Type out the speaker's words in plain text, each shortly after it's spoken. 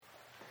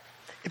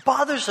It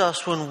bothers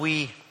us when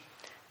we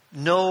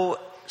know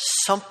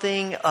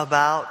something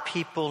about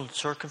people and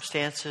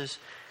circumstances,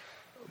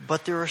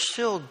 but there are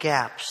still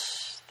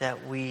gaps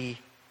that we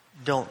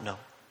don't know.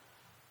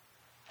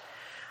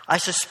 I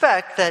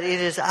suspect that it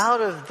is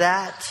out of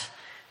that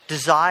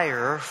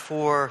desire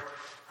for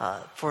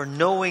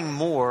knowing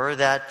more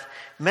that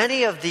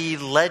many of the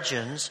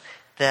legends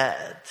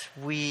that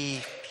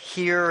we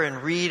hear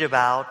and read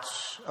about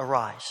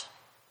arise.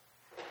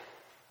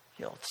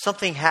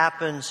 Something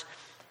happens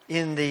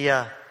in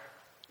the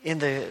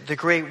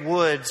great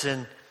woods,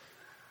 and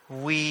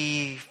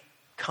we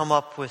come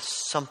up with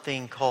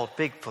something called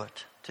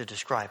Bigfoot to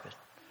describe it.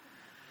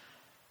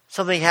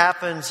 Something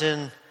happens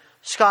in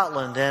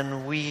Scotland,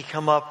 and we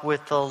come up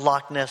with the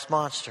Loch Ness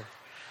Monster.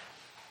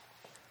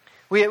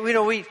 We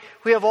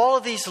have all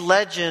of these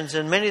legends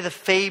and many of the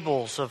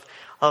fables of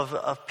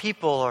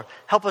people, or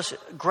help us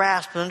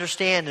grasp and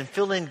understand and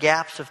fill in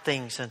gaps of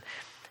things. And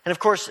of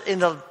course, in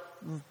the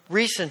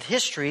recent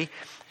history,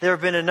 there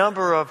have been a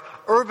number of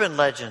urban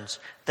legends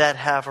that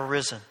have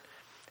arisen,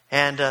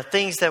 and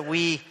things that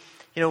we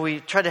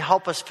try to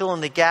help us fill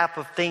in the gap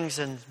of things.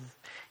 And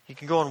you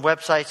can go on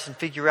websites and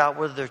figure out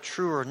whether they're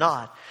true or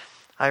not.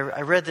 I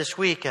read this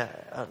week an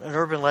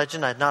urban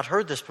legend. I had not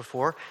heard this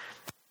before.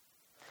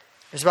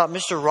 It's about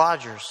Mr.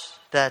 Rogers.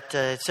 That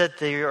it said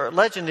the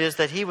legend is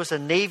that he was a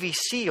Navy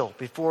SEAL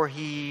before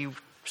he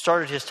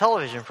started his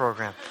television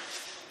program.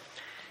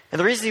 And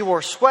the reason he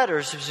wore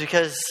sweaters was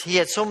because he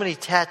had so many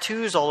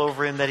tattoos all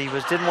over him that he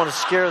didn't want to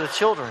scare the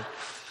children.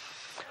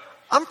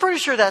 I'm pretty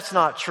sure that's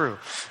not true.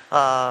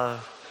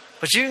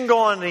 But you can go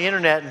on the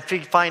internet and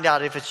find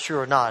out if it's true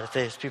or not,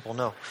 if people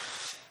know.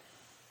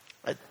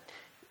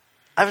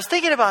 I was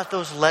thinking about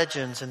those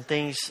legends and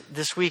things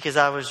this week as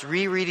I was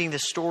rereading the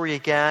story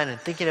again and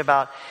thinking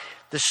about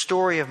the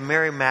story of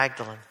Mary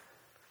Magdalene.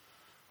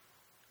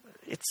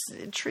 It's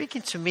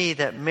intriguing to me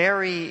that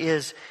Mary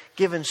is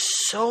given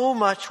so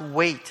much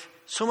weight,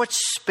 so much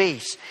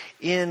space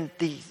in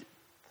the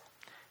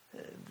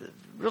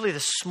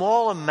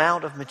small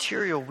amount of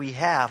material we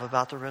have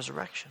about the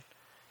resurrection.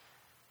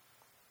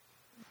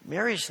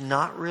 Mary's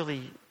not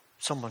really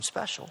someone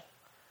special.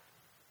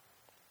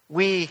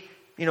 There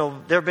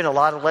have been a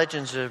lot of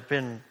legends that have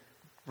been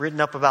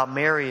written up about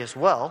Mary as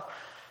well.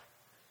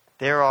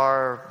 There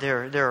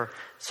are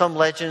some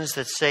legends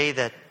that say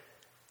that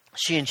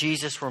she and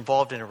Jesus were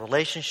involved in a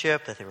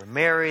relationship, that they were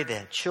married, they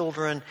had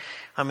children.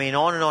 I mean,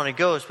 on and on it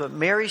goes. But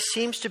Mary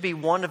seems to be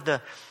one of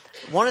the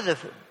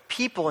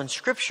people in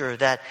Scripture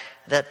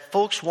that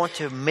folks want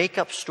to make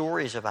up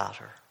stories about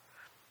her.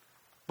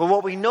 But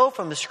what we know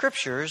from the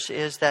Scriptures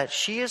is that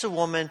she is a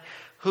woman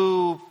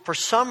who, for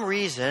some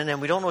reason,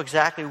 and we don't know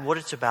exactly what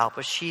it's about,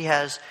 but she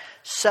has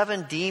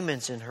 7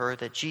 demons in her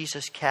that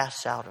Jesus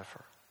casts out of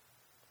her.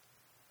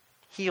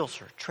 Heals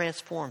her,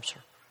 transforms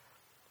her.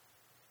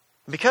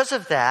 Because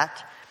of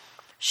that,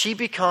 she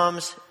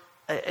becomes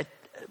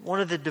one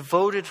of the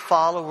devoted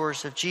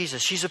followers of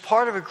Jesus. She's a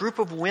part of a group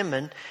of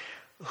women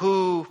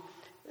who,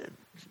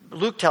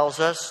 Luke tells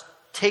us,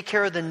 take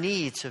care of the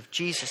needs of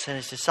Jesus and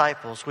his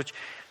disciples, which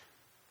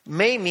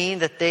may mean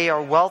that they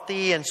are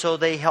wealthy and so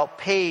they help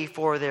pay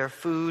for their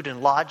food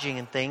and lodging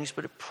and things,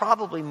 but it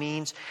probably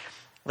means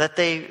that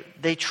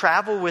they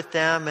travel with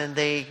them and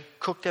they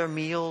cook their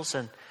meals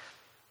and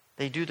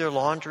they do their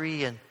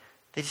laundry and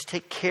they just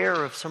take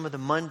care of some of the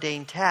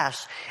mundane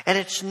tasks. And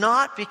it's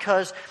not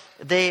because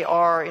they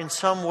are in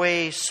some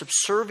way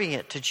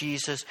subservient to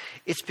Jesus.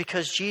 It's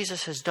because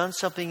Jesus has done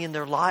something in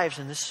their lives,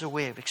 and this is a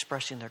way of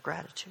expressing their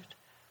gratitude.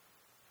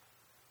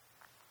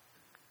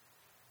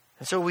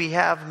 And so we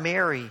have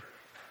Mary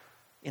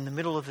in the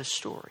middle of this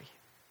story.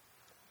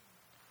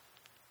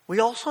 We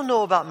also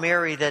know about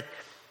Mary that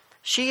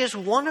she is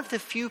one of the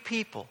few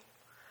people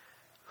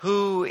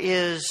who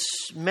is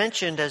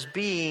mentioned as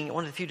being,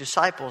 one of the few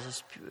disciples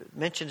is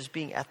mentioned as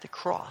being at the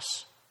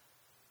cross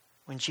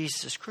when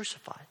Jesus is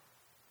crucified.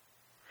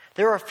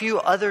 There are a few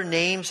other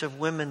names of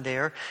women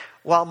there.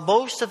 While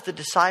most of the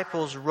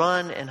disciples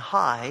run and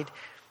hide,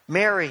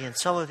 Mary and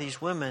some of these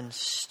women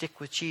stick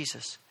with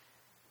Jesus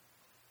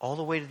all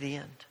the way to the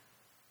end.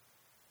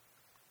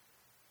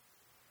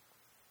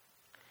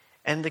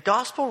 And the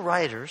gospel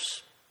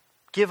writers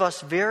give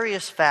us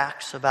various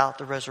facts about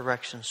the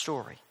resurrection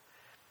story.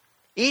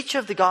 Each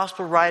of the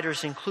gospel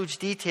writers includes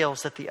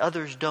details that the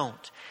others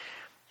don't.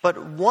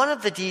 But one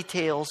of the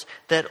details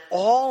that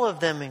all of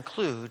them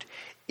include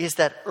is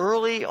that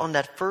early on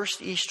that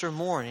first Easter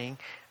morning,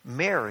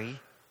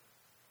 Mary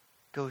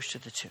goes to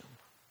the tomb.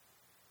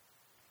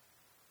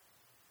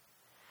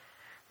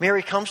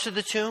 Mary comes to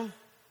the tomb.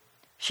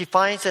 She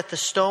finds that the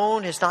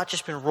stone has not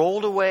just been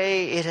rolled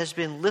away, it has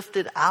been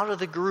lifted out of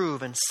the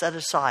groove and set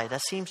aside.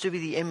 That seems to be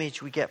the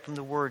image we get from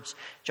the words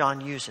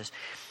John uses.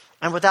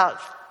 And without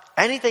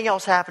anything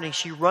else happening,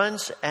 she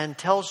runs and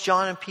tells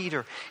John and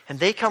Peter, and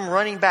they come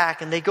running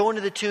back and they go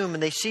into the tomb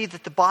and they see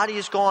that the body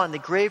is gone, the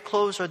grave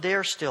clothes are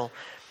there still.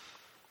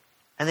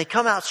 And they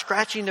come out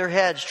scratching their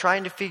heads,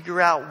 trying to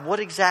figure out what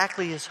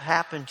exactly has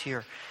happened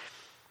here.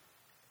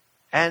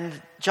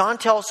 And John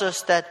tells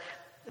us that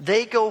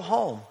they go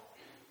home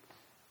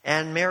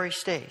and Mary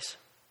stays.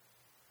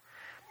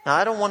 Now,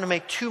 I don't want to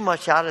make too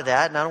much out of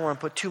that, and I don't want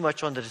to put too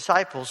much on the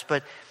disciples,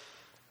 but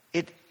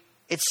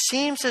it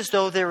seems as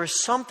though there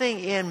is something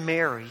in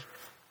Mary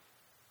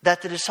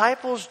that the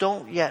disciples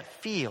don't yet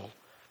feel,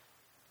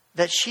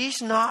 that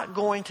she's not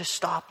going to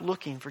stop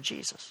looking for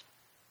Jesus.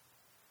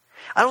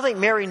 I don't think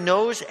Mary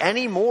knows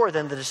any more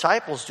than the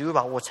disciples do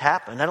about what's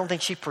happened. I don't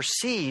think she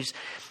perceives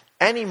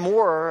any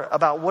more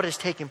about what is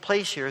taking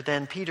place here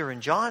than Peter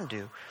and John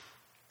do.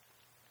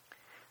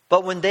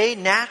 But when they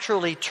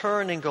naturally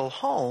turn and go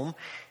home,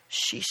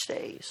 she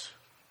stays.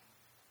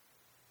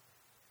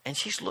 And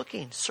she's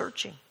looking,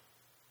 searching.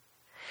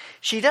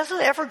 She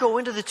doesn't ever go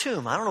into the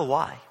tomb. I don't know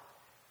why.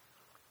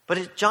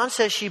 But John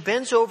says she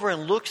bends over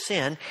and looks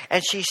in,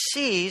 and she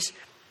sees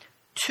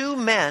two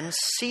men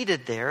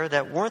seated there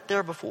that weren't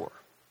there before.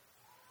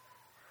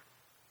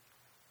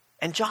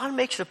 And John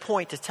makes a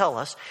point to tell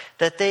us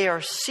that they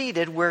are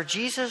seated where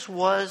Jesus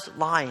was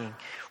lying.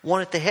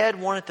 One at the head,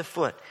 one at the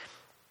foot.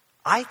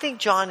 I think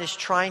John is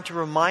trying to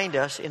remind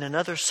us in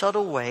another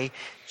subtle way,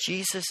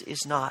 Jesus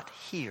is not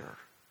here.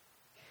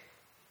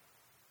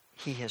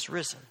 He has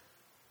risen.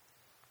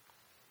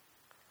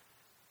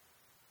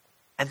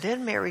 And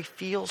then Mary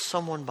feels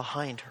someone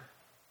behind her.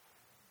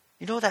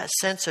 You know that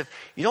sense of,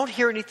 you don't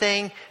hear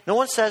anything, no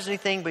one says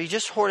anything, but you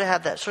just sort of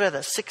have that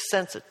sixth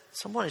sense that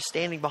someone is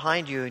standing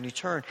behind you, and you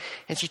turn.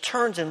 And she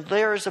turns, and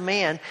there is a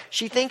man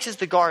she thinks is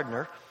the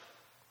gardener.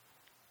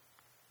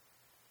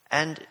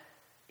 And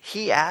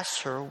he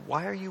asks her,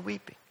 "Why are you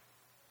weeping?"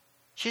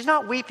 She's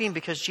not weeping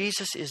because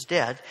Jesus is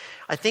dead.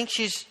 I think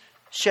she's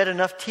shed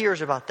enough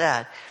tears about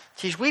that.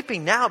 She's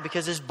weeping now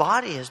because his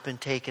body has been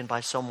taken by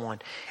someone.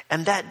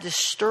 And that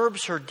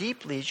disturbs her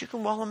deeply, as you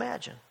can well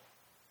imagine.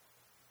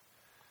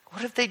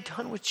 What have they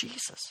done with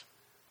Jesus?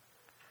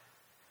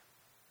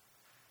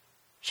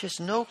 She has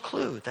no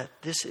clue that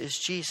this is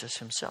Jesus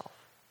himself.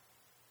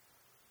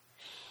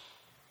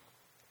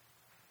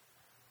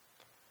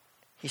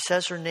 He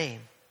says her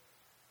name,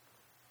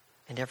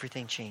 and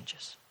everything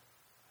changes.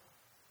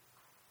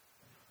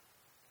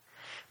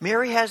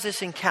 Mary has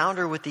this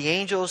encounter with the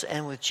angels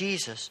and with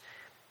Jesus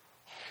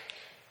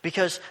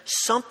because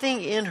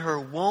something in her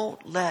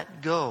won't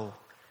let go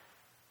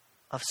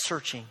of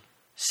searching,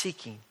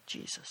 seeking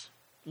Jesus,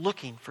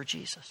 looking for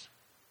Jesus.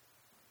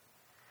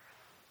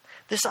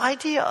 This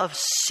idea of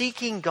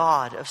seeking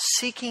God, of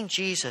seeking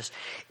Jesus,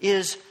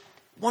 is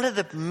one of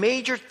the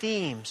major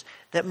themes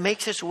that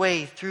makes its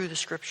way through the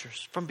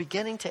Scriptures from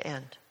beginning to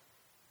end.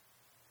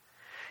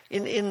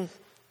 In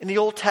the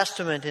Old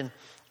Testament, in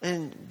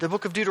the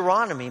book of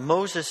Deuteronomy,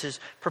 Moses is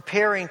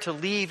preparing to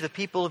leave the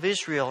people of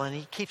Israel, and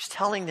he keeps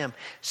telling them,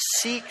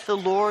 seek the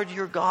Lord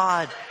your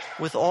God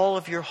with all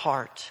of your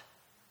heart.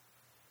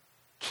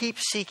 Keep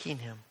seeking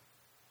him.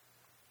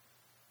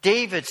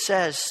 David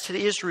says to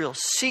Israel,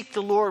 seek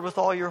the Lord with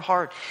all your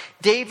heart.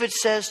 David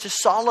says to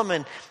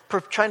Solomon,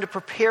 trying to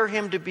prepare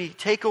him to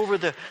take over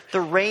the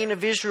reign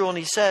of Israel, and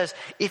he says,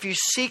 if you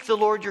seek the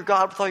Lord your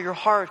God with all your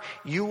heart,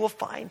 you will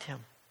find him.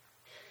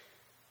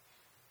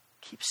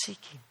 Keep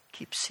seeking.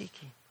 Keep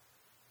seeking.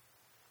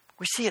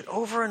 We see it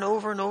over and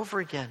over and over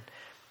again.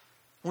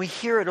 We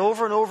hear it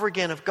over and over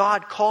again of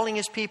God calling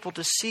his people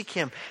to seek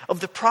him,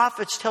 of the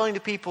prophets telling the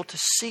people to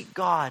seek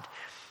God.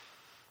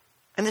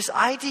 And this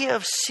idea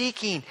of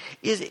seeking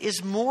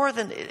is more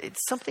than,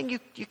 it's something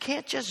you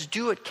can't just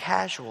do it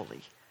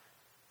casually.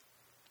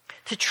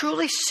 To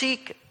truly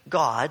seek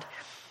God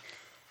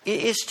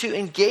is to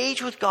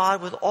engage with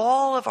God with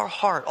all of our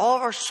heart, all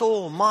of our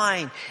soul,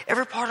 mind,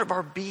 every part of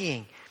our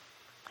being.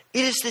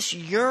 It is this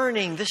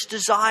yearning, this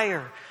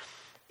desire.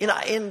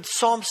 In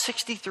Psalm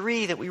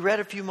 63 that we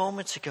read a few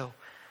moments ago,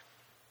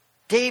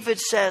 David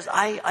says,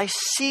 I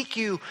seek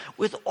you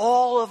with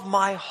all of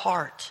my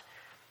heart.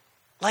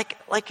 Like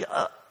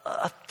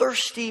a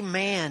thirsty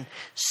man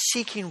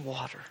seeking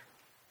water.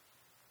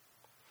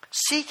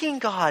 Seeking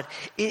God,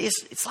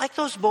 it's like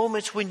those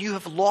moments when you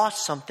have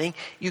lost something,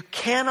 you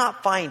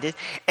cannot find it,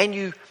 and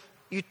you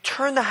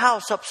turn the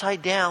house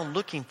upside down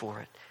looking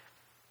for it.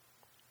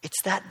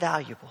 It's that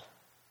valuable.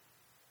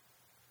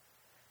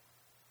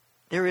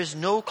 There is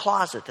no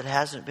closet that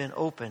hasn't been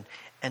opened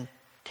and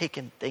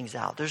taken things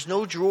out. There's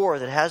no drawer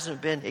that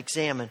hasn't been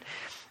examined.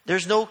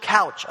 There's no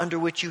couch under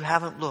which you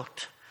haven't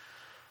looked.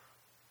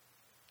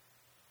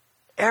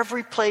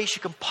 Every place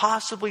you can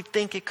possibly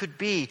think it could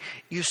be,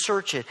 you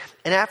search it.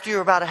 And after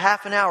you're about a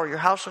half an hour, your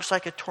house looks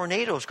like a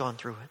tornado's gone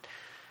through it.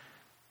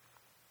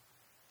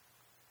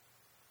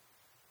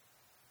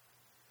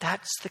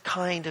 That's the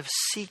kind of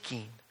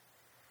seeking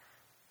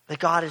that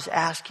God is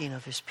asking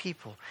of his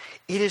people.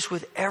 It is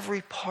with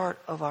every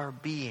part of our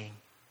being.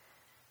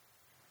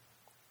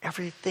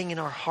 Everything in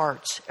our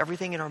hearts,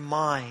 everything in our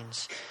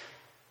minds.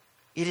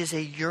 It is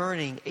a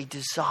yearning, a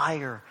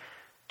desire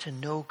to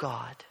know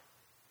God.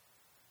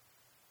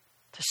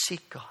 To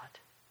seek God.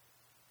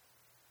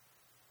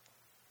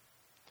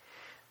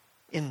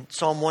 In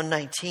Psalm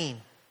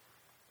 119,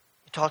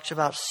 it talks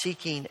about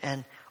seeking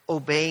and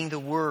obeying the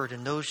word.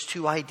 And those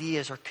two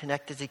ideas are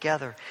connected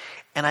together.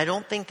 And I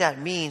don't think that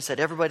means that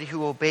everybody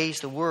who obeys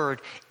the word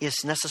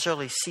is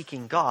necessarily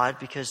seeking God,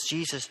 because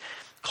Jesus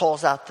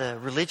calls out the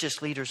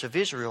religious leaders of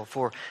Israel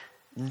for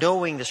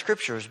knowing the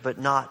scriptures but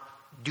not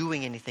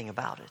doing anything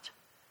about it.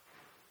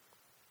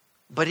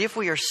 But if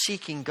we are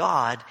seeking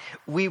God,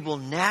 we will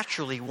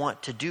naturally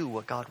want to do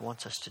what God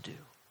wants us to do.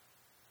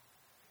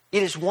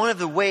 It is one of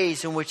the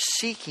ways in which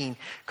seeking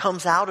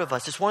comes out of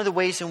us. It's one of the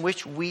ways in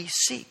which we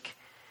seek.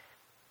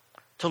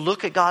 To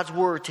look at God's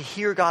word, to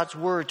hear God's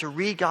word, to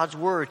read God's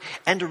word,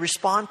 and to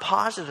respond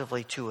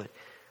positively to it.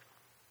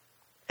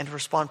 And to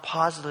respond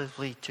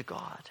positively to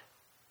God.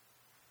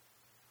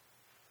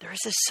 There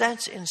is a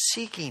sense in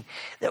seeking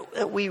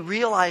that we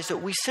realize that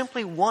we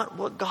simply want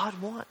what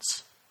God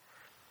wants.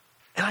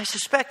 And I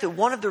suspect that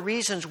one of the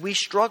reasons we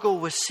struggle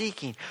with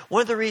seeking,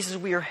 one of the reasons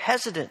we are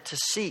hesitant to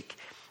seek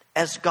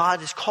as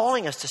God is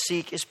calling us to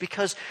seek, is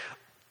because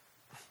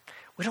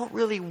we don't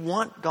really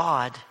want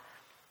God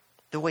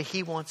the way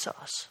He wants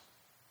us.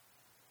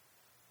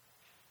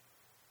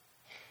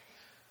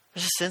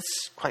 There's a sense,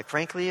 quite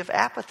frankly, of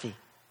apathy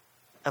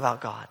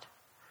about God.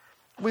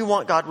 We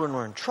want God when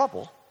we're in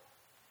trouble.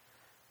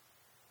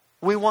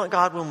 We want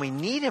God when we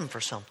need Him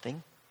for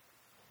something.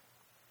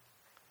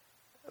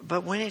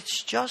 But when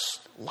it's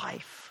just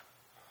life,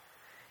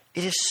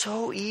 it is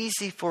so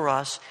easy for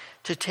us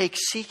to take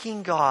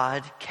seeking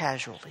God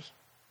casually.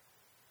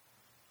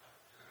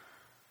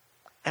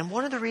 And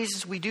one of the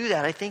reasons we do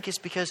that, I think, is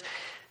because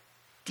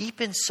deep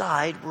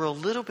inside we're a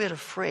little bit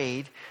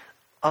afraid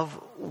of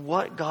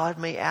what God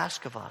may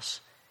ask of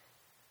us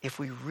if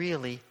we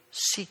really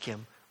seek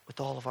Him with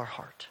all of our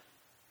heart.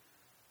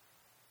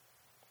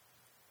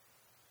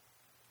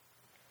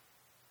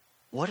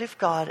 What if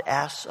God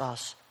asks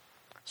us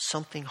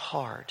something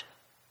hard,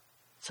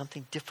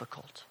 something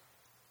difficult?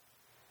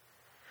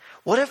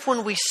 What if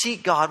when we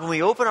seek God, when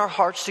we open our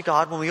hearts to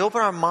God, when we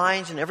open our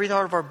minds and every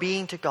part of our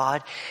being to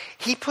God,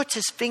 He puts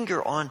His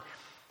finger on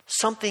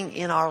something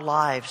in our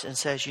lives and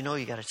says, you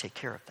got to take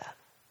care of that.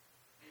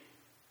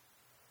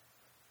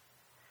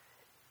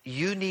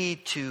 You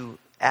need to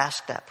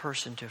ask that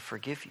person to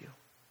forgive you.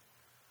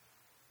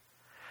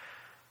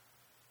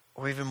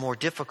 Or even more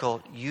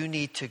difficult, you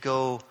need to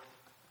go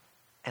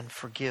and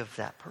forgive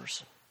that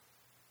person.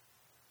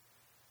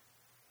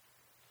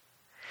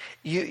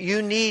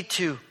 You need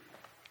to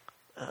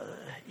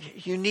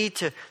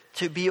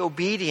be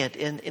obedient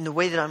in the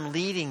way that I'm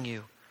leading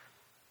you.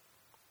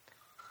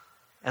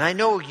 And I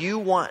know you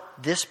want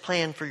this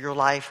plan for your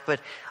life,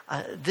 but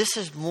this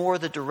is more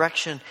the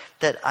direction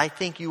that I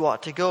think you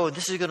ought to go.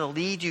 This is going to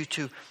lead you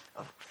to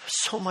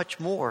so much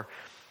more.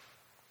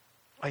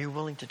 Are you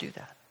willing to do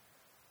that?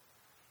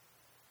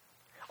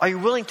 Are you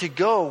willing to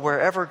go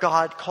wherever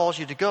God calls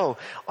you to go?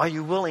 Are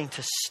you willing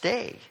to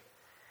stay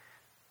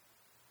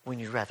when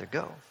you'd rather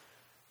go?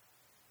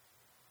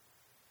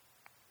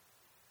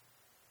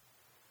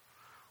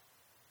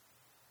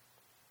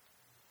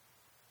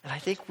 And I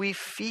think we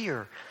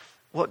fear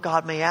what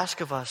God may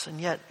ask of us.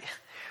 And yet,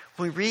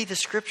 when we read the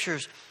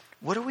scriptures,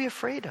 what are we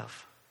afraid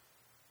of?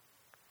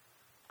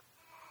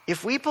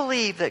 If we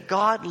believe that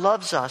God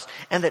loves us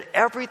and that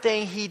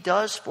everything He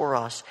does for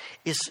us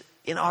is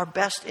in our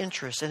best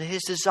interest, and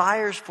His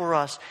desires for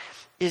us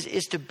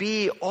is to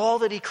be all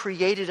that He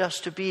created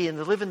us to be, and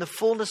to live in the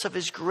fullness of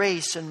His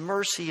grace and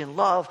mercy and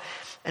love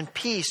and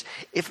peace,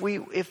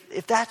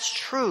 if that's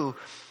true,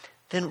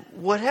 then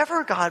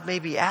whatever God may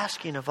be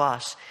asking of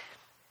us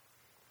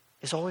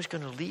is always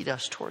going to lead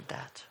us toward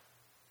that.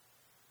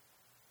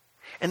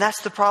 And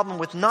that's the problem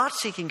with not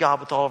seeking God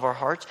with all of our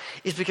hearts,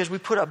 is because we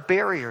put up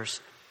barriers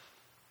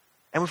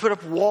and we put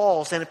up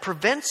walls, and it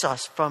prevents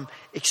us from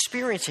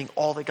experiencing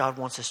all that God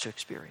wants us to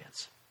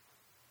experience.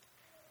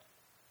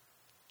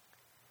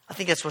 I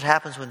think that's what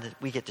happens when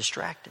we get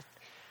distracted.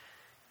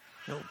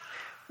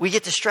 We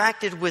get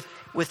distracted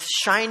with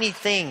shiny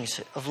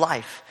things of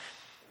life.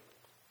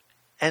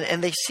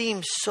 And they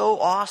seem so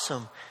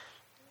awesome,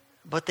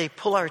 but they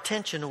pull our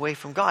attention away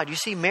from God. You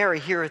see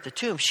Mary here at the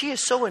tomb. She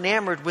is so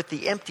enamored with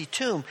the empty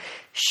tomb,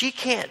 she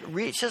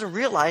doesn't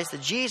realize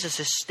that Jesus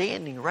is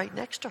standing right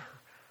next to her.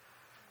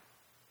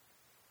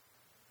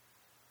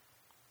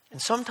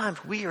 And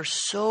sometimes we are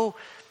so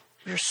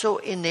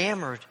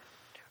enamored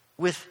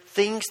with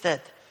things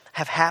that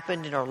have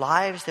happened in our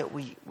lives that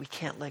we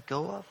can't let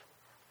go of.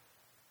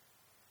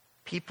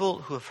 People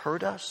who have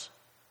hurt us.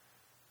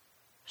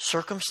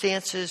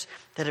 Circumstances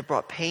that have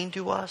brought pain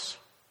to us.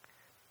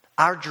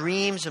 Our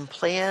dreams and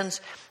plans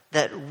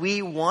that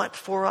we want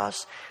for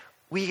us.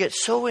 We get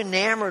so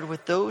enamored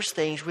with those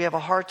things, we have a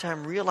hard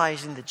time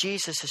realizing that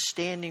Jesus is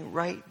standing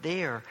right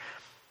there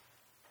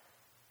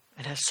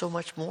and has so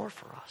much more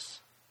for us.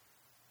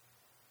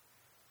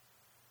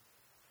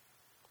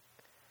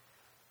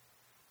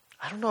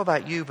 I don't know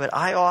about you, but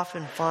I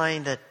often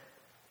find that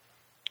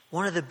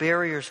one of the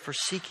barriers for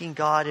seeking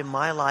God in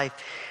my life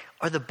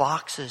are the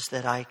boxes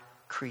that I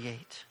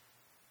create.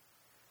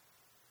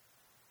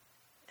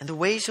 And the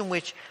ways in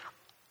which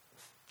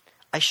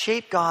I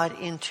shape God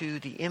into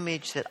the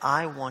image that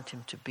I want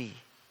Him to be.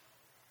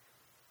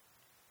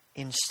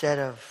 instead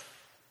of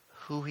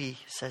who He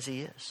says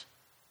He is.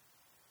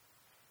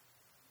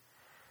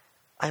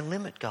 I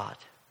limit God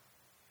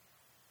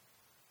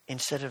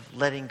instead of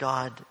letting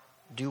God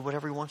do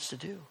whatever He wants to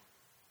do.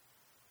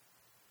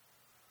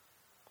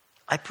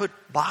 I put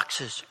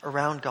boxes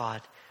around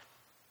God.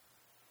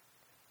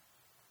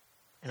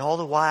 And all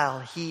the while,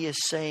 He is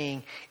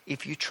saying,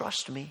 if you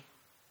trust me,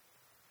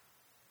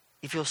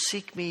 if you'll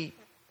seek me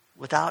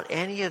without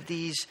any of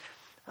these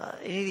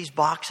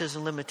boxes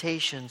and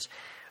limitations,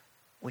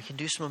 we can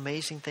do some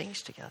amazing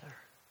things together.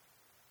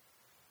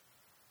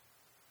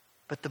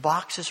 But the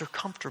boxes are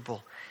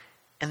comfortable,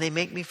 and they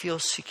make me feel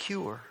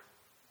secure.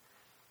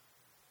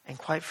 And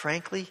quite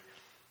frankly,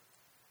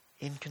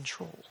 in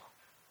control.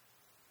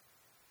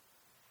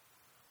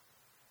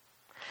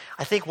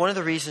 I think one of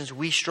the reasons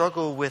we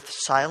struggle with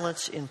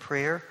silence in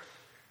prayer,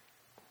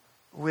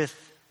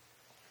 with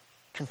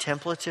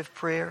contemplative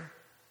prayer,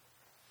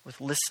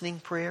 with listening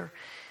prayer,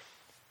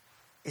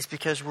 is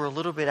because we're a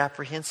little bit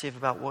apprehensive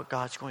about what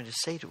God's going to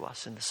say to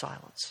us in the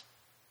silence.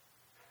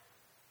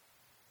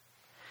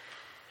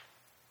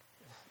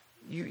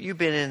 You've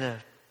been in a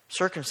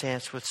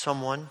circumstance with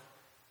someone,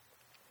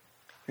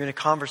 you're in a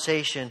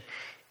conversation,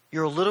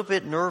 you're a little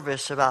bit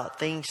nervous about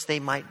things they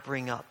might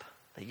bring up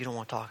that you don't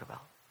want to talk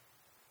about.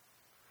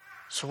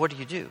 So what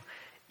do?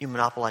 You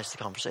monopolize the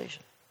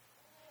conversation.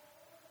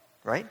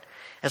 Right?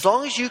 As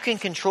long as you can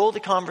control the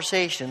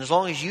conversation, as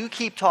long as you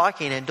keep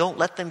talking and don't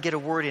let them get a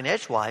word in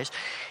edgewise,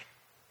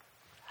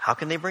 how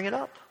can they bring it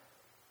up?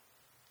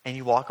 And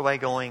you walk away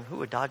going, who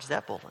would dodge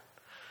that bullet?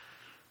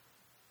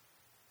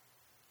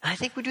 And I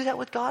think we do that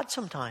with God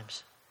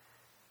sometimes.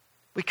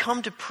 We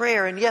come to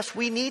prayer, and yes,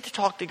 we need to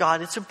talk to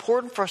God. It's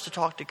important for us to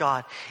talk to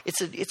God.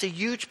 It's a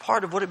huge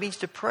part of what it means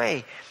to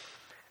pray.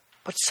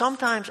 But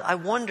sometimes I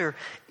wonder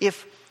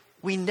if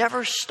we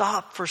never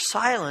stop for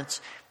silence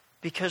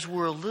because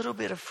we're a little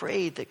bit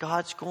afraid that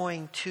God's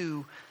going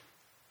to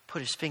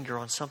put His finger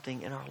on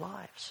something in our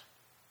lives.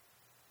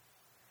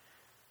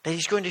 That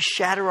He's going to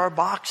shatter our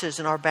boxes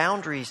and our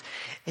boundaries.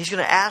 He's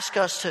going to ask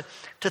us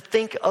to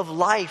think of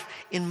life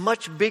in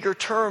much bigger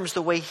terms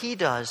the way He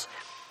does.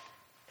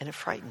 And it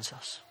frightens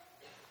us.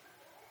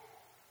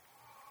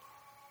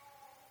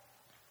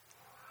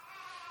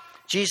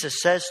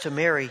 Jesus says to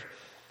Mary,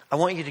 I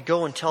want you to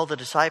go and tell the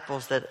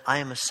disciples that I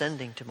am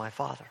ascending to my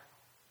Father.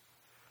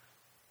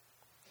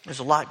 There's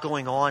a lot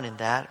going on in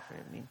that.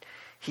 I mean,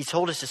 He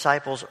told His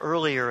disciples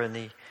earlier in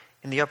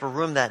the upper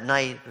room that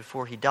night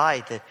before He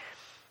died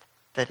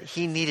that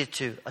He needed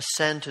to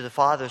ascend to the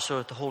Father so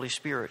that the Holy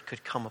Spirit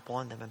could come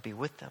upon them and be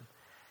with them.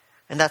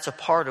 And that's a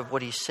part of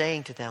what He's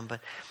saying to them.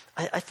 But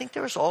I think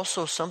there is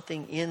also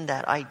something in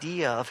that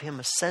idea of Him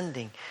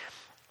ascending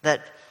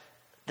that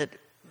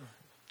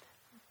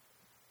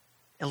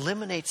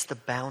eliminates the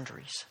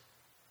boundaries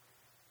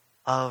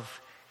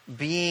of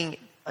being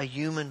a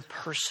human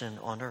person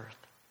on earth.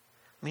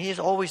 I mean, He is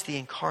always the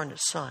incarnate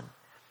Son.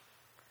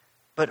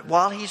 But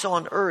while He's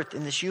on earth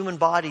in this human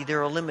body,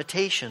 there are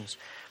limitations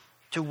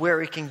to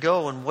where He can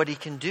go and what He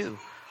can do.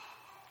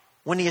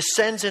 When He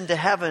ascends into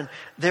heaven,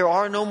 there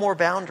are no more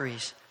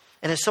boundaries.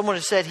 And as someone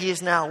has said, He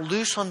is now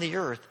loose on the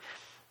earth.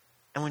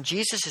 And when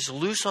Jesus is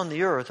loose on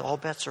the earth, all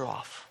bets are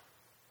off.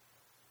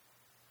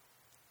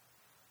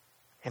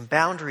 And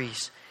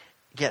boundaries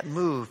get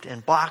moved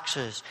and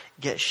boxes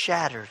get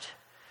shattered.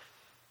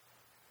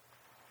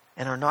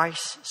 And our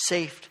nice,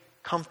 safe,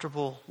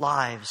 comfortable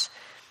lives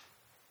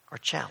are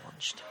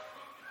challenged.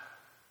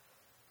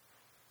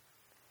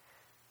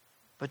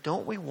 But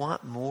don't we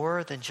want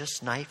more than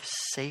just nice,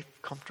 safe,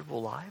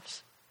 comfortable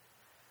lives?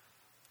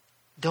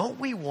 Don't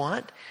we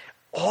want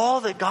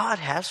all that God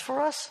has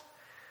for us?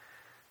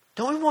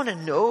 Don't we want to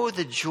know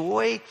the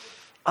joy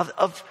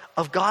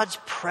of God's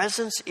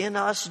presence in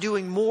us,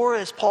 doing more,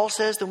 as Paul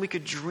says, than we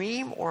could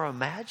dream or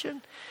imagine?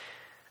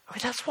 I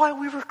mean, that's why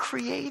we were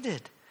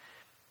created.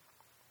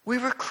 We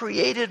were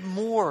created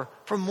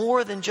for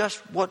more than just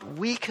what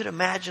we could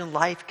imagine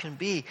life can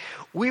be.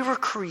 We were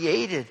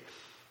created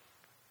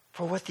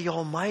for what the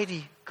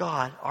Almighty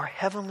God, our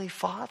Heavenly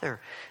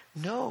Father,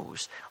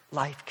 knows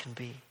life can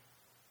be.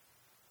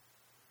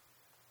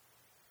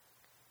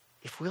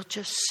 If we'll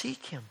just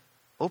seek Him,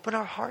 open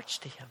our hearts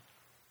to Him.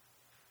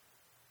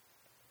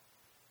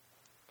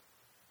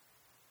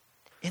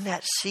 In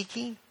that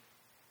seeking,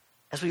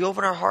 as we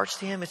open our hearts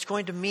to Him, it's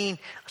going to mean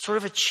sort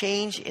of a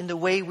change in the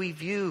way we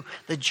view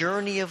the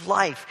journey of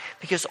life.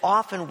 Because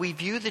often we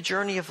view the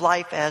journey of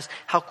life as,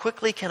 how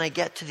quickly can I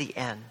get to the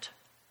end?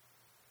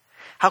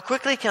 How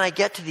quickly can I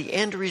get to the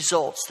end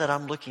results that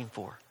I'm looking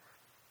for?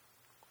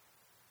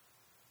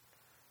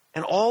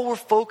 And all we're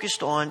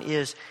focused on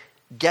is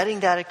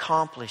getting that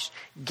accomplished,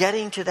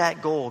 getting to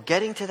that goal,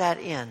 getting to that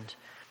end.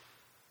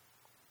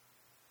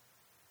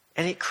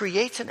 And it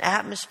creates an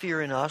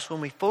atmosphere in us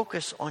when we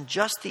focus on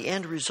just the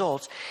end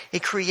results.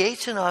 It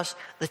creates in us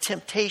the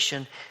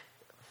temptation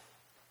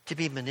to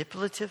be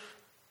manipulative,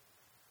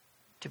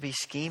 to be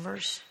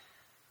schemers,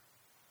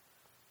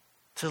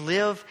 to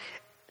live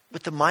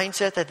with the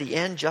mindset that the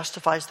end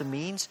justifies the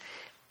means.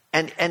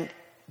 And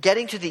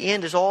getting to the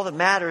end is all that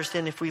matters,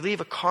 then if we leave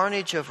a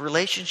carnage of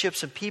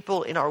relationships and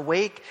people in our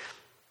wake,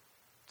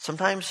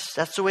 sometimes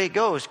that's the way it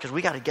goes, because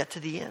we got to get to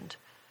the end.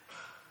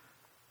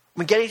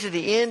 When getting to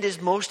the end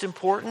is most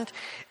important,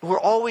 we're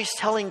always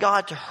telling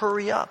God to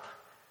hurry up.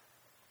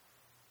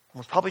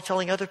 We're probably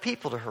telling other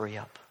people to hurry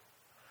up.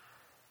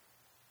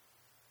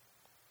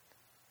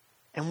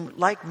 And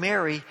like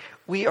Mary,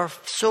 we are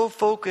so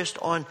focused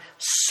on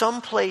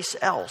someplace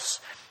else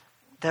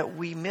that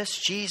we miss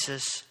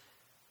Jesus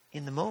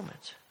in the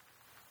moment,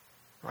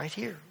 right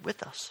here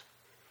with us.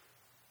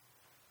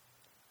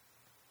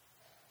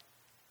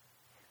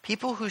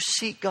 People who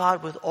seek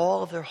God with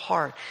all of their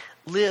heart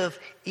live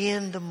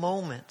in the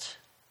moment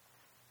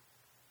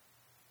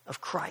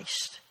of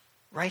Christ,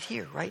 right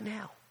here, right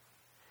now.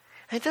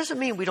 And it doesn't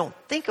mean we don't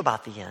think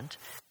about the end.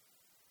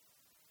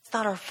 It's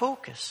not our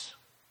focus.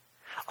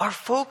 Our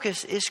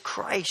focus is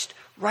Christ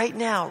right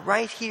now,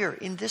 right here,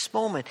 in this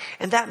moment.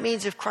 And that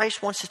means if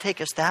Christ wants to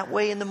take us that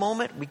way in the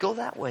moment, we go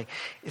that way.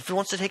 If He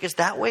wants to take us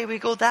that way, we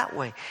go that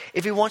way.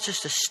 If He wants us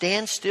to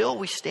stand still,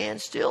 we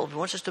stand still. If He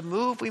wants us to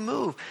move, we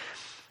move.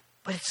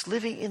 But it's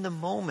living in the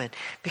moment,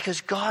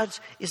 because God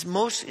is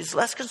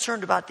less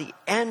concerned about the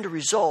end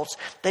results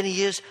than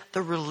He is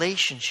the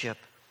relationship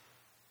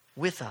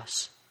with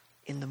us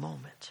in the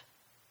moment.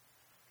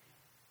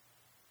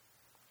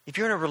 If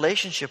you're in a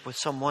relationship with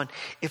someone,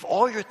 if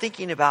all you're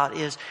thinking about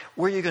is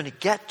where you're going to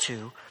get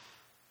to,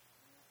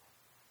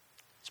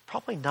 it's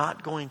probably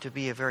not going to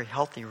be a very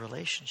healthy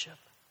relationship.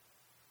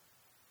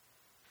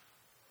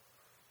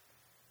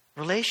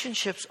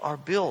 Relationships are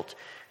built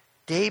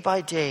day by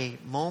day,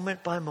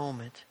 moment by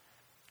moment,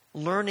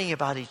 learning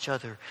about each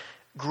other,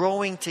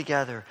 growing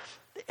together,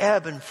 the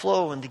ebb and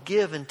flow and the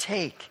give and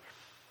take.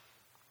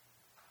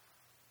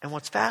 And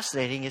what's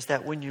fascinating is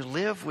that when you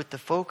live with the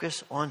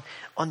focus on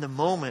the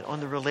moment, on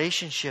the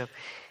relationship,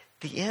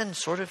 the end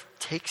sort of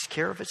takes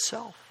care of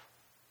itself.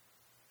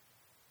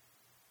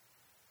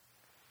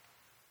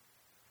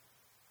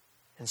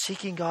 And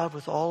seeking God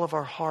with all of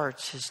our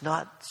hearts is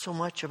not so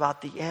much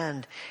about the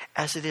end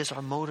as it is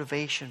our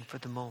motivation for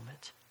the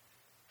moment.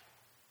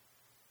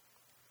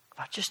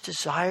 About just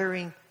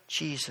desiring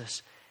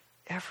Jesus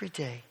every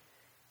day,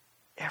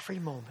 every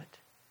moment.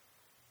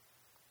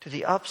 Through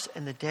the ups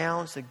and the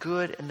downs, the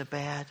good and the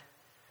bad.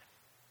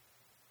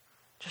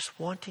 Just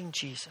wanting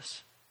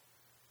Jesus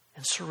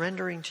and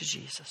surrendering to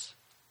Jesus.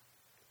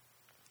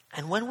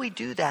 And when we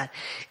do that,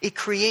 it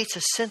creates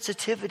a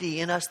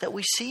sensitivity in us that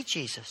we see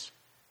Jesus.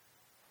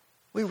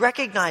 We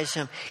recognize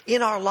Him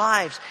in our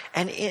lives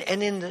and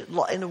in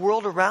the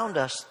world around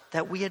us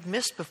that we had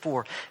missed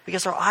before,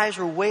 because our eyes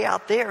were way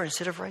out there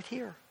instead of right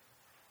here.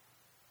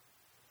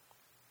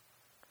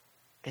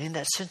 And in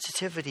that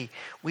sensitivity,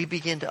 we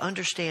begin to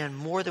understand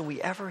more than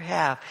we ever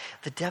have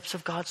the depths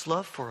of God's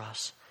love for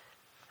us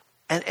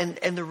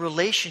and the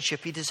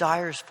relationship He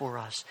desires for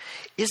us.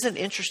 Isn't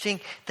it interesting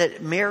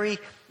that Mary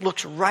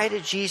looks right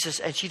at Jesus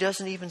and she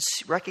doesn't even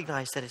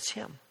recognize that it's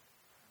Him?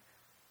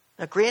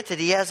 Now, granted,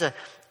 He has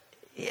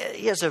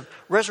a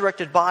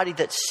resurrected body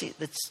that's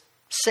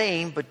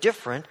same but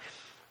different,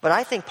 but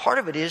I think part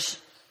of it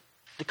is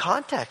the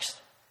context.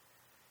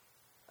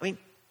 I mean,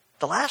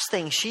 the last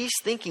thing she's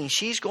thinking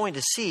she's going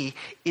to see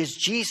is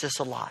Jesus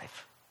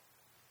alive.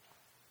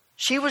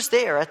 She was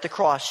there at the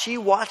cross. She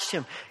watched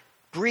Him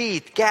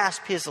breathe,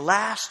 gasp His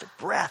last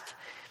breath.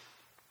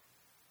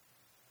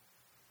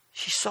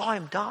 She saw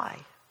Him die.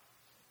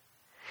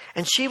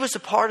 And she was a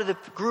part of the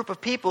group of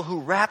people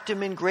who wrapped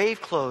Him in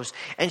grave clothes.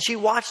 And she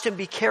watched Him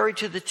be carried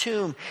to the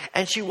tomb.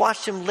 And she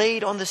watched Him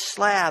laid on the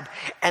slab.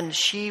 And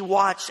she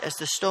watched as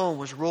the stone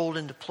was rolled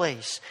into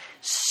place,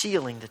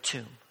 sealing the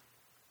tomb.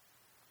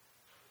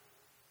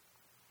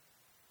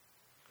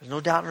 There's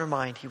no doubt in her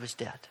mind He was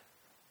dead.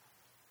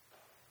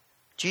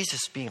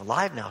 Jesus being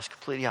alive now is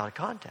completely out of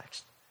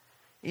context.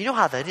 You know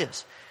how that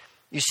is.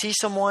 You see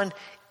someone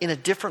in a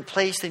different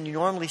place than you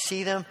normally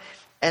see them,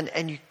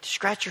 and you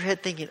scratch your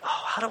head thinking, oh,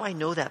 how do I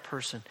know that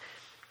person?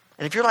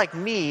 And if you're like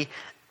me,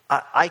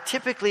 I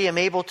typically am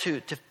able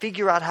to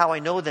figure out how I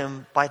know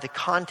them by the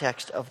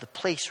context of the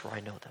place where I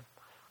know them.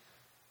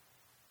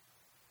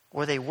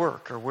 Where they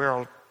work or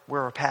where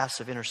our paths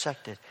have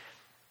intersected.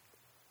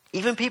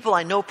 Even people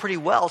I know pretty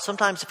well,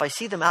 sometimes if I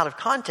see them out of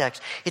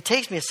context, it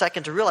takes me a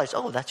second to realize,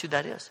 oh, that's who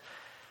that is.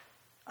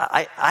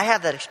 I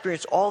have that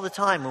experience all the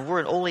time when we're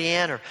in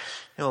Olean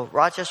or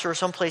Rochester or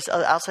someplace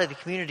outside the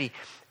community,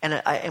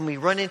 and we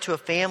run into a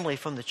family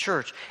from the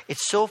church.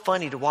 It's so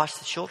funny to watch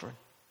the children.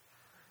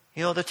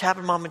 They're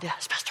tapping mom and dad.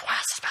 It's Pastor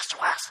Wes. It's Pastor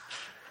Wes.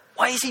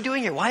 Why is he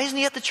doing here? Why isn't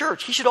he at the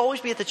church? He should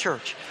always be at the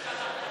church.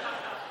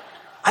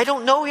 I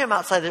don't know him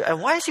outside there.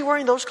 And why is he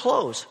wearing those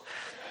clothes?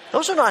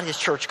 Those are not his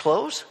church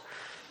clothes.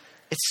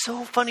 It's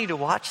so funny to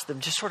watch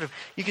them. Just sort of,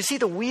 you can see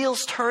the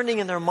wheels turning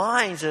in their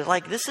minds. They're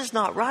like, this is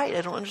not right.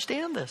 I don't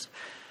understand this.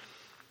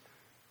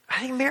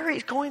 I think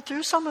Mary's going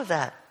through some of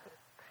that.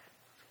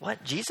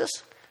 What, Jesus?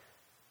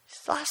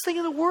 It's the last thing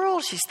in the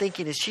world she's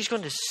thinking is she's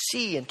going to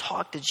see and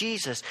talk to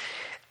Jesus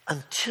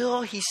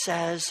until He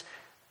says,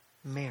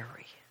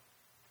 Mary.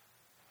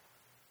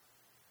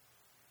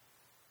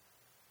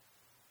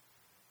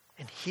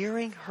 And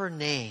hearing her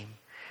name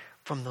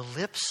from the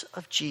lips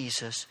of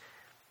Jesus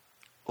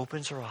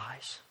opens her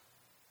eyes.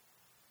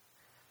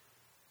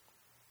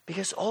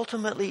 Because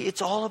ultimately,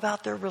 it's all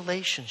about their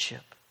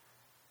relationship.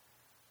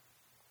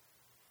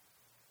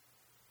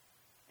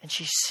 And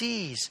she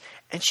sees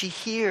and she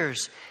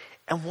hears.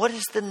 And what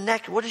is the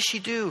next? What does she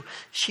do?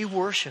 She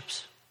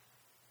worships.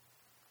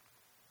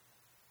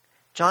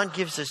 John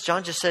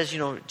just says,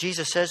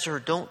 Jesus says to her,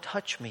 don't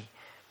touch me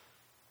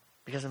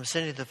because I'm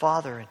ascending to the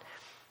Father.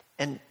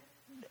 And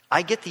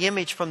I get the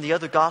image from the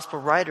other gospel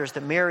writers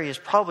that Mary is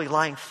probably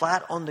lying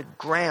flat on the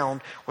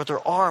ground with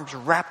her arms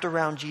wrapped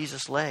around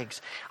Jesus'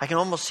 legs. I can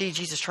almost see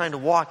Jesus trying to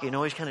walk,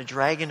 he's kind of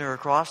dragging her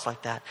across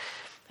like that.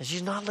 And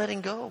she's not letting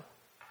go.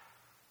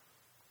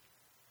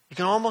 You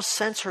can almost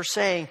sense her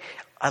saying,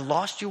 I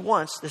lost you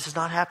once. This is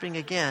not happening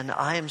again.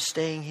 I am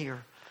staying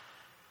here.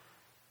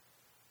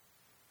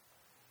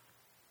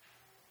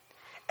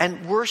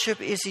 And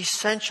worship is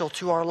essential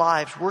to our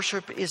lives.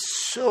 Worship is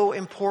so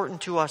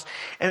important to us.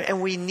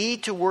 And we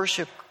need to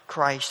worship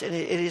Christ. And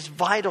it is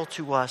vital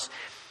to us.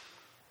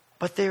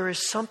 But there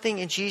is something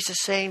in Jesus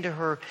saying to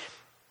her,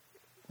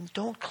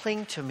 don't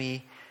cling to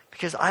me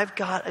because I've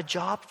got a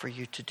job for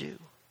you to do.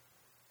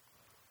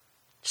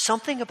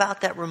 Something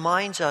about that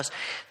reminds us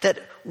that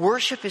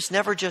worship is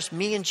never just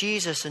me and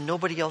Jesus and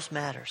nobody else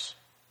matters.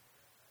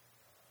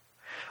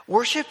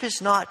 Worship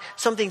is not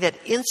something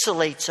that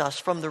insulates us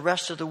from the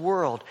rest of the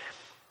world.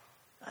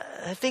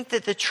 I think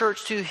that the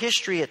church through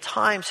history at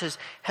times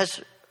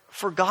has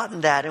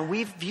forgotten that. And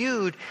we've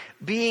viewed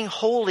being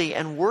holy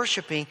and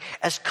worshiping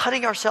as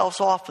cutting ourselves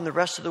off from the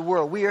rest of the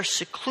world. We are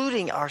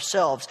secluding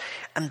ourselves.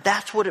 And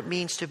that's what it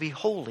means to be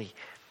holy.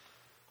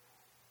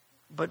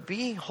 But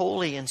being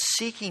holy and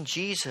seeking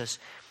Jesus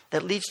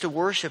that leads to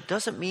worship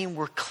doesn't mean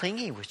we're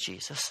clinging with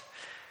Jesus.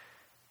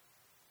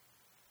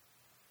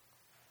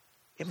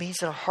 It means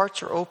that our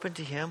hearts are open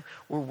to Him.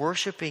 We're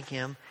worshiping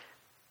Him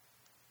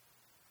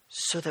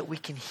so that we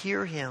can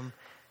hear Him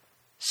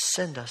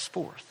send us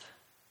forth.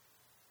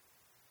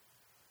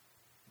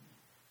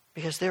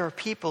 Because there are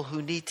people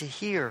who need to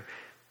hear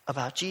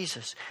about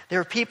Jesus.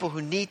 There are people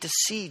who need to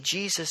see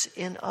Jesus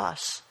in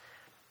us.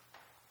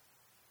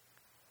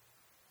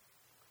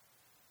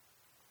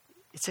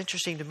 It's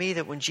interesting to me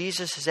that when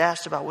Jesus is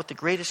asked about what the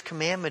greatest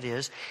commandment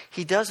is,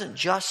 He doesn't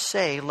just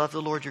say, love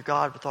the Lord your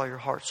God with all your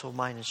heart, soul,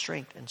 mind, and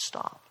strength, and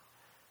stop.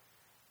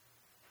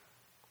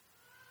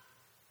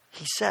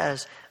 He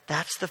says,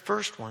 that's the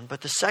first one.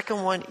 But the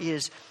second one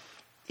is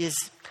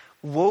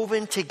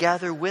woven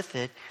together with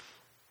it,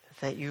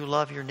 that you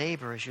love your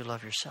neighbor as you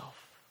love yourself.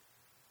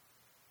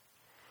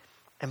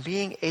 And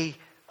being a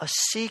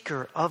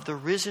seeker of the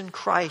risen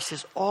Christ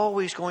is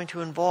always going to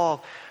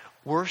involve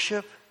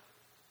worship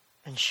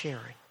and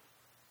sharing.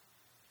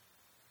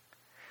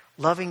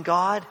 Loving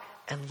God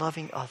and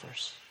loving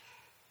others.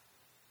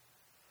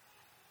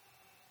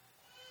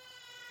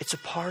 It's a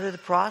part of the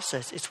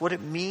process. It's what it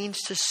means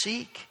to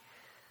seek.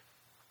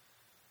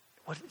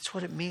 It's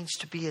what it means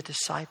to be a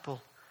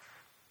disciple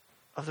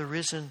of the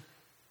risen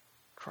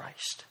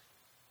Christ.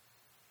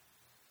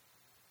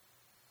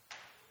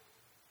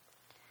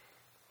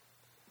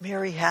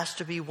 Mary has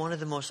to be one of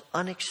the most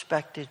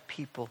unexpected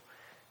people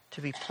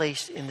to be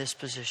placed in this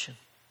position.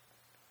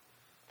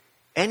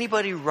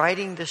 Anybody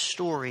writing this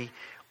story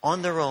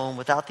on their own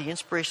without the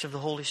inspiration of the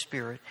Holy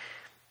Spirit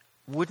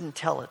wouldn't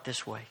tell it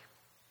this way,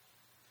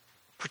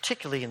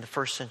 particularly in the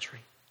first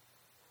century.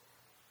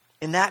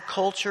 In that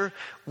culture,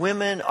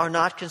 women are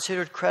not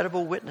considered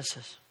credible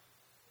witnesses.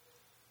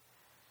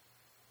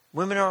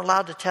 Women are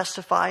allowed to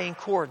testify in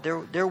court.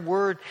 Their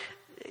word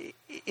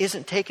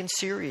isn't taken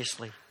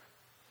seriously.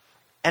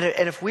 And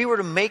if we were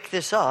to make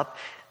this up,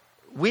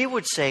 we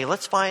would say,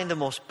 let's find the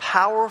most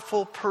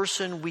powerful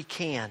person we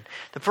can.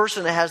 The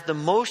person that has the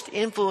most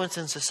influence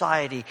in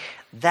society.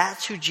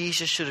 That's who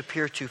Jesus should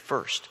appear to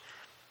first.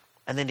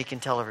 And then He can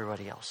tell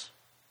everybody else.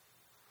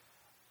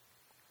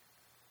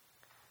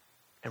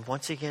 And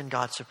once again,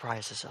 God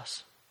surprises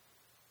us.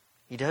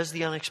 He does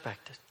the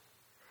unexpected.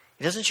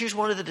 He doesn't choose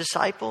one of the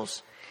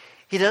disciples.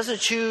 He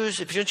doesn't choose,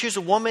 if He's going to choose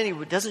a woman,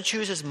 He doesn't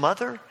choose His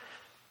mother.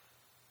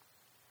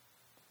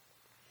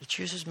 He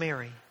chooses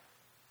Mary.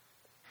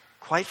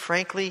 Quite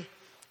frankly,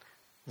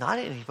 not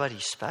anybody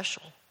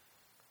special.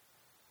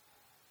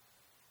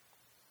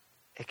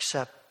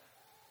 Except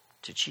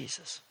to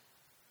Jesus.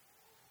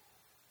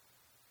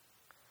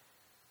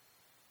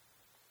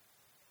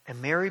 And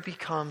Mary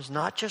becomes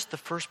not just the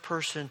first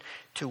person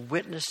to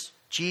witness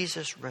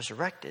Jesus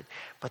resurrected,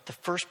 but the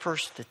first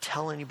person to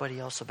tell anybody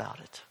else about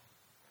it.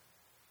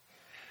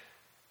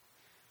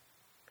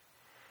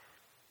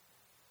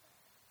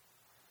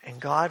 And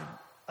God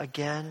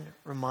again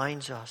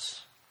reminds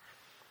us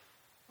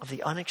of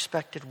the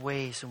unexpected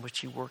ways in which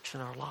He works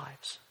in our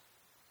lives.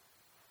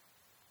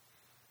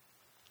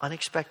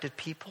 Unexpected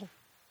people.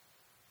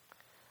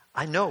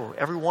 I know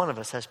every one of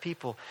us has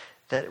people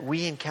that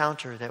we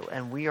encounter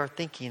and we are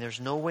thinking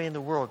there's no way in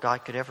the world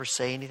God could ever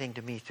say anything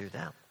to me through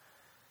them.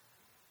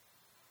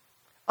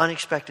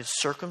 Unexpected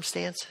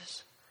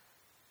circumstances.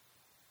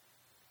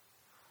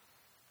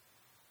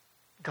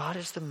 God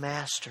is the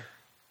master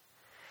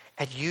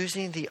at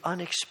using the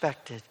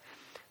unexpected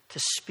to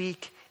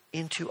speak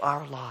into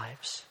our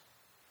lives.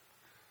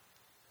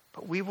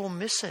 But we will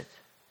miss it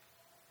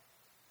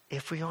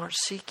if we aren't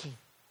seeking,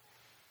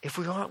 if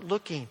we aren't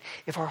looking,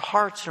 if our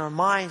hearts and our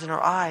minds and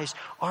our eyes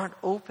aren't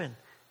open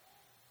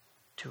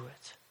to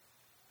it.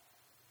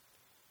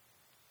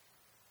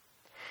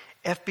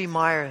 F.B.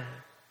 Meyer,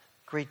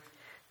 great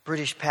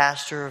British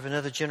pastor of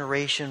another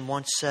generation,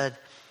 once said,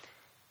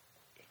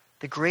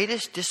 the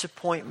greatest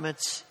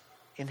disappointments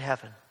in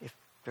heaven, if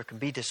there can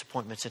be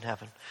disappointments in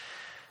heaven,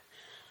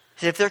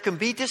 if there can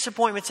be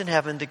disappointments in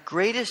heaven, the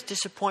greatest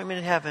disappointment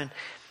in heaven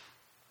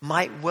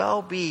might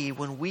well be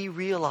when we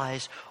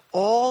realize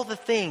all the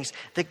things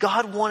that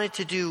God wanted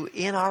to do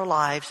in our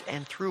lives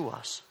and through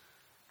us.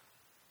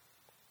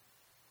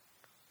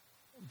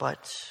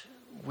 But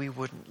we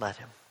wouldn't let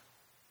Him.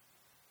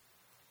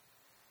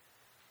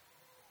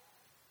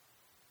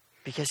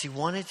 Because He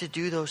wanted to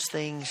do those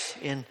things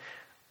in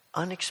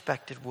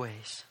unexpected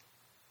ways.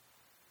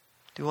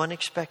 Through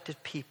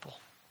unexpected people.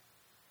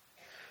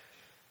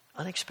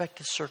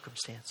 Unexpected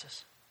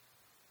circumstances.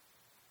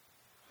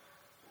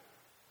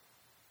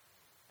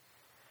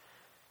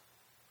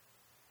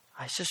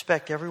 I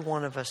suspect every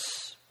one of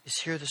us is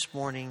here this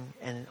morning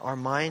and our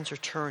minds are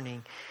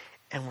turning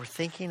and we're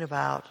thinking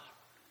about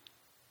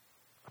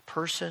a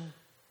person,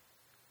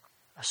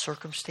 a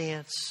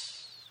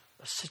circumstance,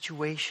 a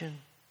situation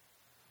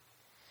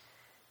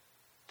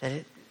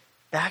that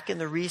back in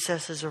the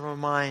recesses of our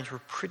minds, we're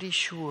pretty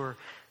sure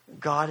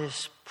God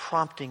is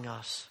prompting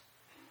us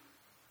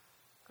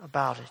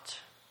about it.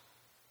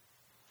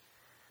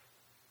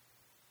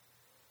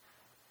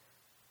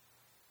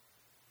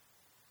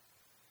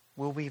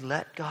 Will we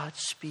let God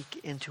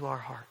speak into our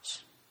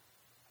hearts?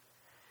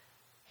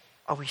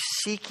 Are we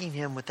seeking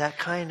Him with that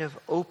kind of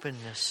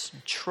openness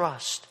and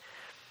trust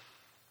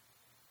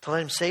to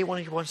let Him say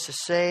what He wants to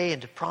say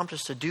and to prompt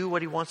us to do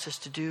what He wants us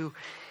to do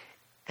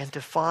and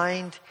to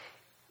find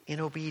in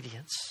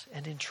obedience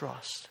and in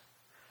trust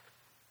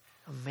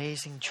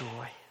amazing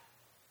joy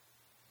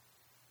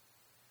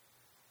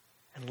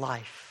and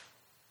life,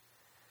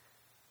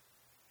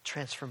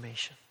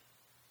 transformation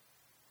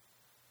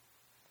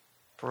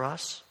for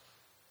us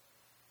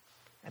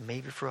and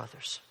maybe for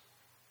others.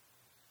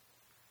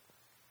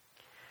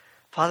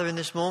 Father, in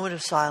this moment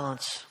of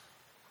silence,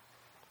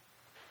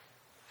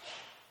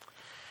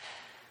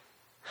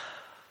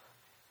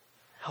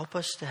 help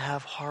us to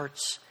have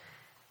hearts,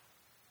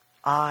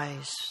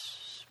 eyes,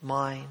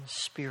 minds,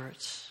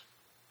 spirits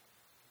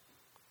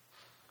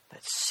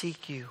that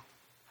seek You,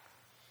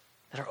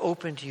 that are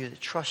open to You,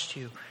 that trust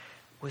You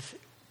with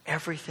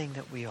everything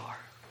that we are.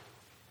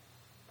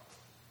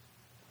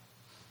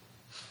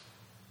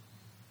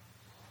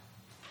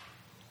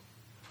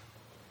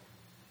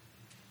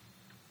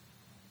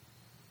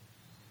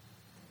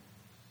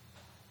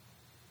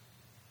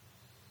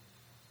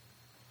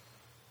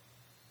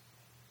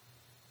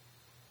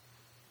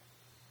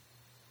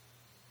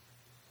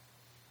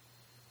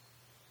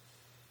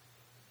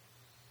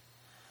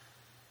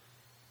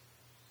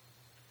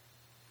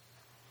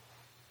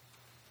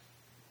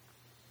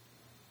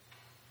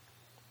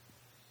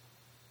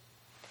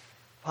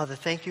 Father,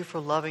 thank You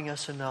for loving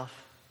us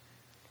enough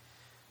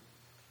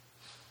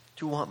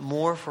to want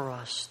more for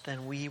us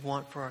than we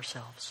want for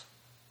ourselves.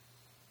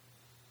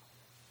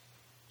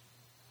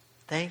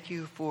 Thank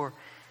You for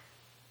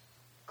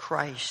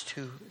Christ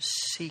who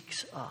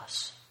seeks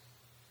us.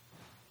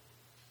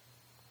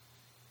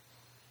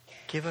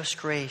 Give us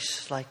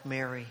grace like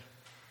Mary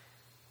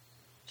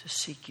to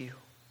seek You.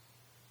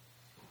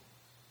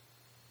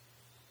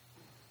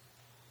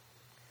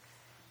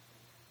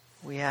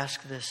 We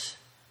ask this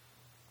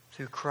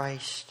through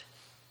Christ,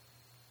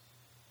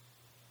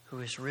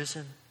 who is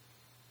risen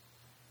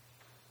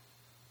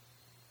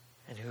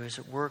and who is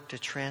at work to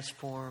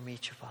transform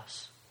each of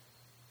us.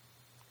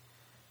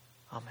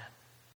 Amen.